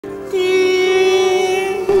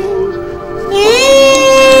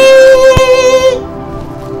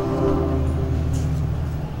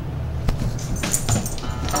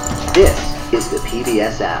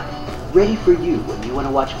PBS app. Ready for you when you want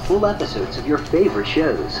to watch full episodes of your favorite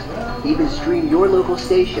shows. Even stream your local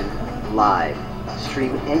station live.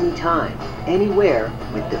 Stream anytime, anywhere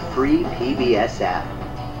with the free PBS app.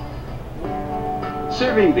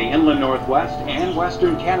 Serving the Inland Northwest and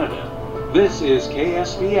Western Canada, this is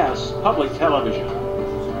KSBS Public Television.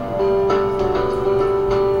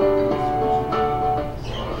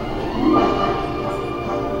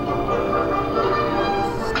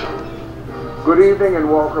 Good evening and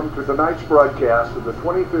welcome to tonight's broadcast of the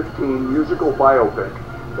 2015 musical biopic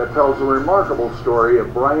that tells the remarkable story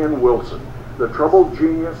of Brian Wilson, the troubled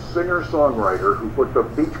genius singer-songwriter who put the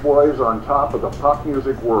Beach Boys on top of the pop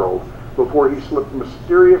music world before he slipped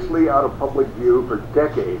mysteriously out of public view for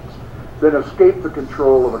decades, then escaped the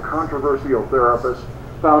control of a controversial therapist,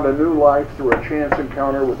 found a new life through a chance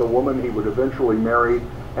encounter with a woman he would eventually marry,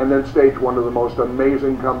 and then staged one of the most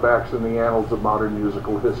amazing comebacks in the annals of modern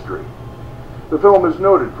musical history. The film is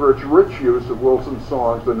noted for its rich use of Wilson's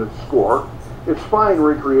songs in its score, its fine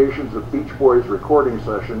recreations of Beach Boys recording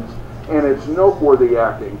sessions, and its noteworthy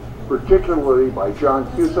acting, particularly by John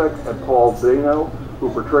Cusack and Paul Dano, who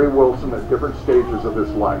portray Wilson at different stages of his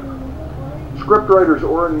life. Scriptwriters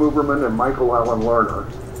Oren Muberman and Michael Allen Lerner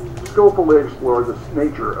skillfully explore the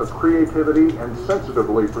nature of creativity and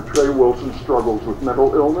sensitively portray Wilson's struggles with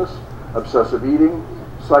mental illness, obsessive eating,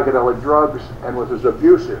 psychedelic drugs, and with his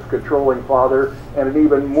abusive, controlling father and an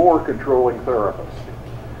even more controlling therapist.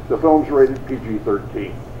 The film's rated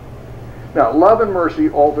PG-13. Now, Love and Mercy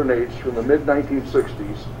alternates from the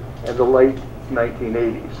mid-1960s and the late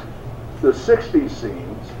 1980s. The 60s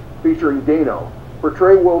scenes, featuring Dano,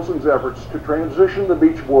 portray Wilson's efforts to transition the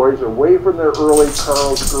Beach Boys away from their early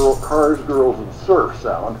Cars, Girls, and Surf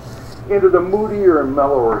sound into the moodier and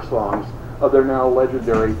mellower songs of their now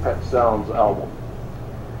legendary Pet Sounds album.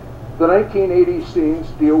 The 1980s scenes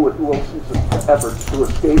deal with Wilson's efforts to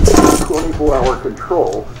escape the 24-hour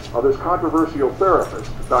control of his controversial therapist,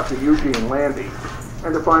 Dr. Eugene Landy,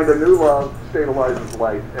 and to find a new love, stabilize his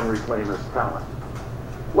life, and reclaim his talent.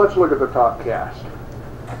 Let's look at the top cast.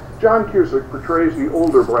 John Cusack portrays the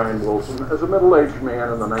older Brian Wilson as a middle-aged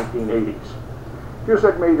man in the 1980s.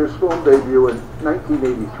 Cusack made his film debut in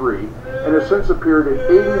 1983 and has since appeared in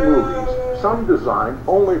 80 movies, some designed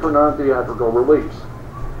only for non-theatrical release.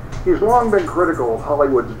 He's long been critical of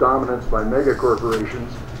Hollywood's dominance by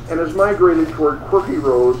megacorporations and has migrated toward quirky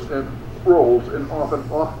roles in often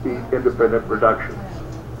offbeat independent productions.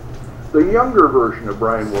 The younger version of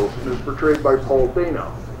Brian Wilson is portrayed by Paul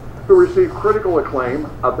Dano, who received critical acclaim,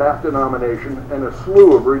 a BAFTA nomination, and a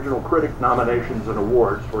slew of regional critic nominations and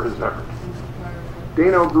awards for his efforts.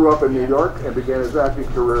 Dano grew up in New York and began his acting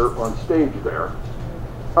career on stage there.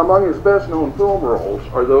 Among his best-known film roles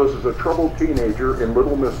are those as a troubled teenager in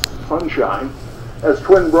Little Miss Sunshine, as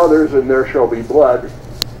twin brothers in There Shall Be Blood,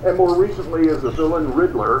 and more recently as the villain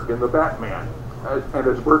Riddler in The Batman, and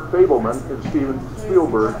as Burt Fableman in Steven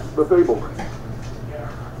Spielberg's The Fablemans.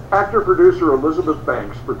 Actor-producer Elizabeth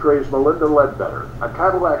Banks portrays Melinda Ledbetter, a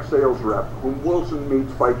Cadillac sales rep whom Wilson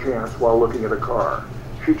meets by chance while looking at a car.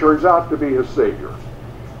 She turns out to be his savior.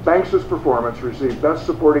 Banks' performance received Best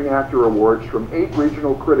Supporting Actor awards from 8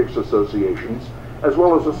 regional critics associations, as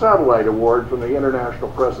well as a satellite award from the International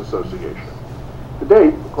Press Association. To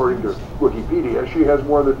date, according to Wikipedia, she has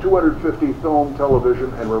more than 250 film,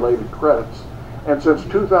 television, and related credits, and since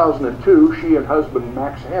 2002, she and husband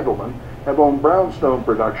Max Handelman have owned Brownstone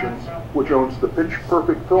Productions, which owns the Pitch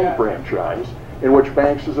Perfect film franchise, in which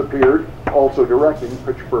Banks has appeared, also directing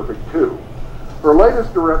Pitch Perfect 2. Her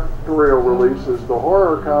latest directorial release is the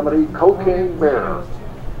horror comedy Cocaine Bear.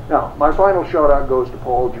 Now, my final shout-out goes to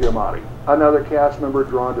Paul Giamatti, another cast member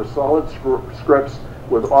drawn to solid scripts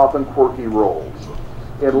with often quirky roles.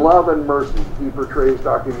 In Love and Mercy, he portrays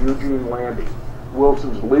Dr. Eugene Landy,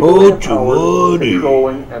 Wilson's legally empowered,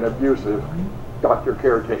 controlling, and abusive Dr.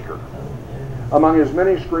 Caretaker. Among his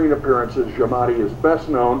many screen appearances, Giamatti is best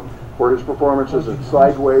known for his performances in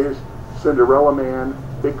Sideways, Cinderella Man,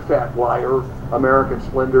 Big Fat Liar, American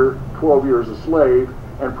Splendor, 12 Years a Slave,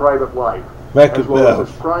 and Private Life, as well as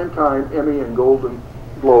his primetime Emmy and Golden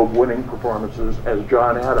Globe winning performances as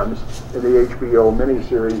John Adams in the HBO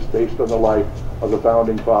miniseries based on the life of the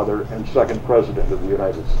founding father and second president of the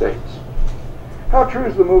United States. How true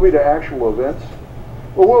is the movie to actual events?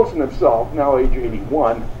 Well, Wilson himself, now age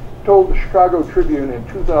 81, told the Chicago Tribune in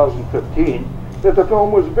 2015 that the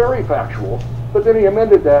film was very factual, but then he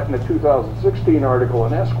amended that in a 2016 article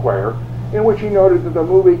in Esquire, in which he noted that the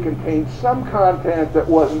movie contained some content that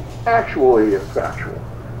wasn't actually factual.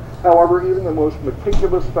 However, even the most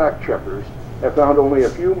meticulous fact-checkers have found only a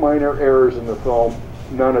few minor errors in the film,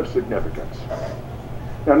 none of significance.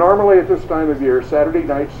 Now, normally at this time of year, Saturday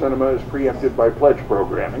night cinema is preempted by pledge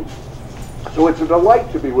programming, so it's a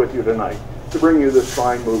delight to be with you tonight to bring you this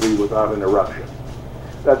fine movie without interruption.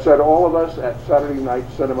 That said, all of us at Saturday Night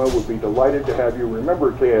Cinema would be delighted to have you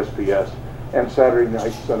remember KSPS and Saturday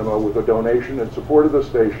Night Cinema with a donation in support of the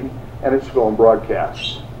station and its film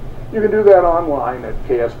broadcasts. You can do that online at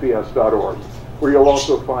ksps.org, where you'll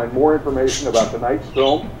also find more information about tonight's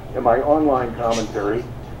film and my online commentary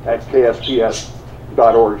at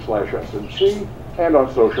ksps.org/SNC and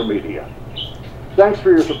on social media. Thanks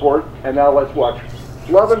for your support, and now let's watch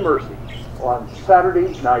Love and Mercy on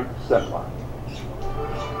Saturday Night Cinema.